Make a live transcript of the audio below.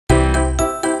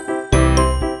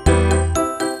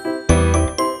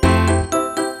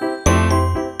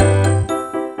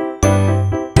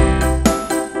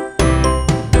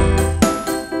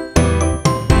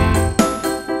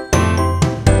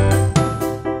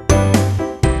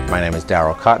My name is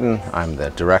Darrell Kotton. I'm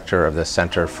the director of the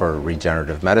Center for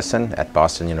Regenerative Medicine at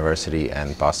Boston University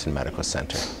and Boston Medical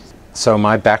Center. So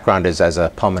my background is as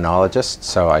a pulmonologist,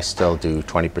 so I still do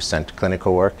 20%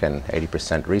 clinical work and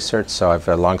 80% research. So I have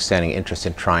a long-standing interest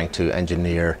in trying to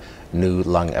engineer new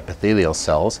lung epithelial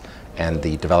cells, and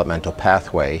the developmental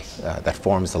pathway that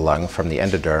forms the lung from the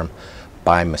endoderm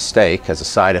by mistake as a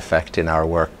side effect in our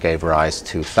work gave rise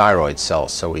to thyroid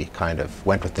cells. So we kind of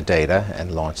went with the data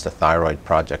and launched a thyroid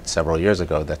project several years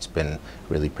ago that's been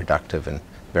really productive and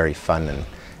very fun and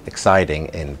exciting,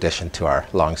 in addition to our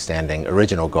long-standing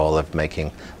original goal of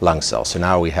making lung cells. So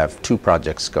now we have two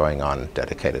projects going on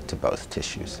dedicated to both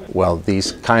tissues. Well, the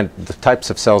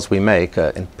types of cells we make,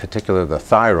 in particular the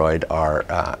thyroid,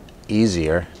 are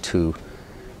easier to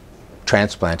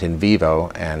transplant in vivo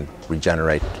and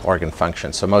regenerate organ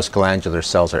function. So most glandular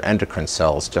cells or endocrine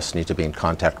cells just need to be in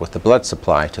contact with the blood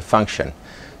supply to function.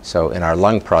 So in our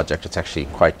lung project, it's actually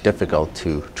quite difficult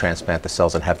to transplant the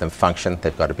cells and have them function.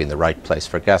 They've got to be in the right place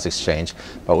for gas exchange.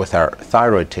 But with our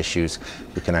thyroid tissues,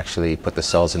 we can actually put the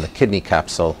cells in the kidney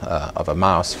capsule of a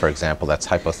mouse, for example, that's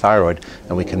hypothyroid,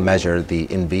 and we can measure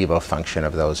the in vivo function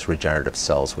of those regenerative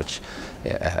cells, which,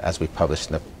 as we published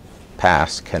in the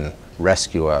past, can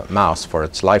rescue a mouse for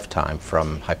its lifetime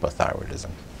from hypothyroidism.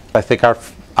 I think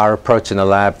our approach in the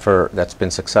lab that's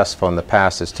been successful in the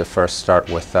past is to first start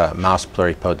with mouse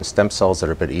pluripotent stem cells that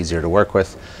are a bit easier to work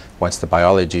with. Once the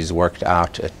biology is worked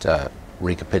out, it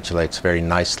recapitulates very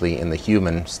nicely in the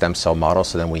human stem cell model,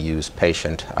 so then we use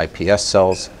patient iPS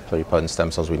cells, pluripotent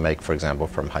stem cells we make, for example,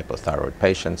 from hypothyroid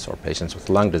patients or patients with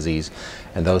lung disease,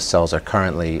 and those cells are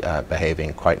currently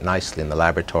behaving quite nicely in the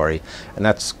laboratory, and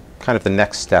that's kind of the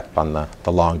next step on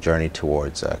the long journey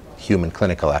towards human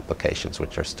clinical applications,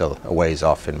 which are still a ways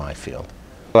off in my field.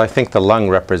 Well, I think the lung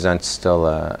represents still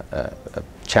a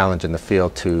challenge in the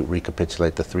field to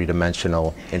recapitulate the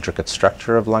three-dimensional intricate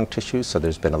structure of lung tissue. So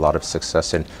there's been a lot of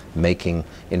success in making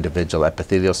individual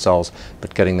epithelial cells,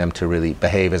 but getting them to really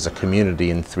behave as a community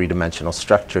in three-dimensional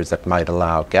structures that might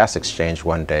allow gas exchange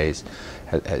one day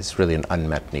is really an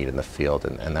unmet need in the field,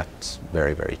 and that's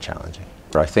very, very challenging.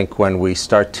 I think when we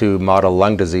start to model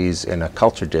lung disease in a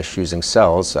culture dish using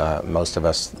cells, most of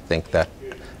us think that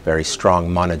very strong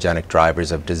monogenic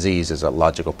drivers of disease is a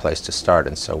logical place to start,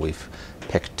 and so we've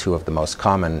picked two of the most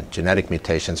common genetic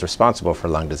mutations responsible for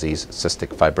lung disease: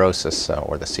 cystic fibrosis,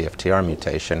 or the CFTR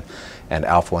mutation, and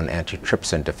alpha-1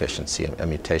 antitrypsin deficiency, a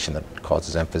mutation that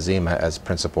causes emphysema, as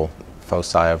principal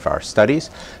foci of our studies.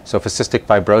 So for cystic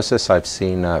fibrosis, I've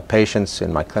seen patients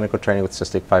in my clinical training with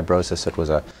cystic fibrosis. It was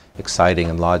an exciting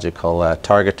and logical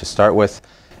target to start with.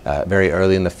 Very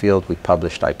early in the field, we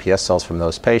published iPS cells from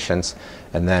those patients,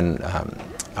 and then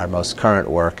our most current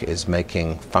work is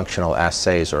making functional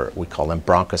assays, or we call them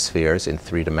bronchospheres, in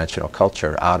three-dimensional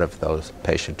culture out of those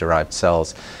patient-derived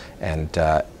cells, and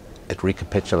it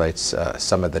recapitulates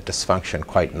some of the dysfunction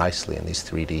quite nicely in these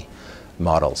 3D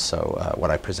models. So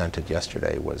what I presented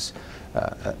yesterday was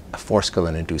a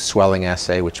forskolin-induced swelling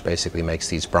assay, which basically makes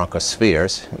these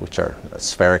bronchospheres, which are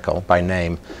spherical by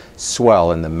name,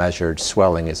 swell, and the measured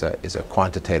swelling is a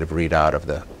quantitative readout of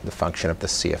the function of the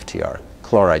CFTR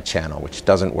chloride channel, which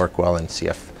doesn't work well in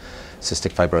cystic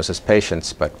fibrosis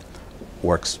patients, but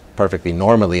works perfectly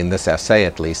normally in this assay,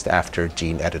 at least, after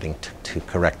gene editing to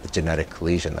correct the genetic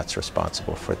lesion that's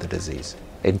responsible for the disease.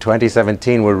 In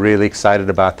 2017, we're really excited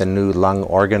about the new lung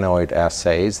organoid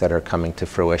assays that are coming to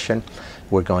fruition.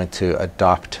 We're going to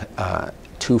adopt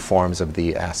two forms of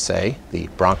the assay: the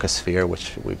bronchosphere,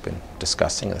 which we've been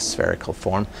discussing in a spherical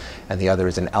form, and the other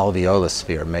is an alveolar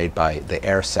sphere made by the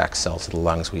air sac cells of the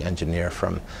lungs we engineer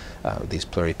from these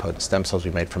pluripotent stem cells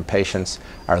we made from patients.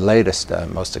 Our latest,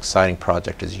 most exciting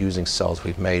project is using cells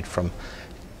we've made from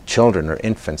children or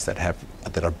infants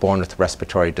that are born with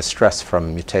respiratory distress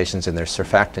from mutations in their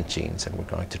surfactant genes, and we're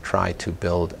going to try to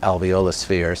build alveolar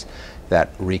spheres that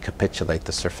recapitulate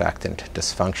the surfactant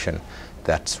dysfunction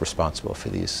that's responsible for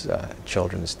these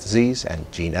children's disease, and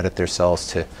gene edit their cells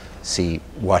to see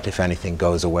what, if anything,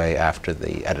 goes away after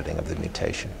the editing of the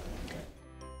mutation.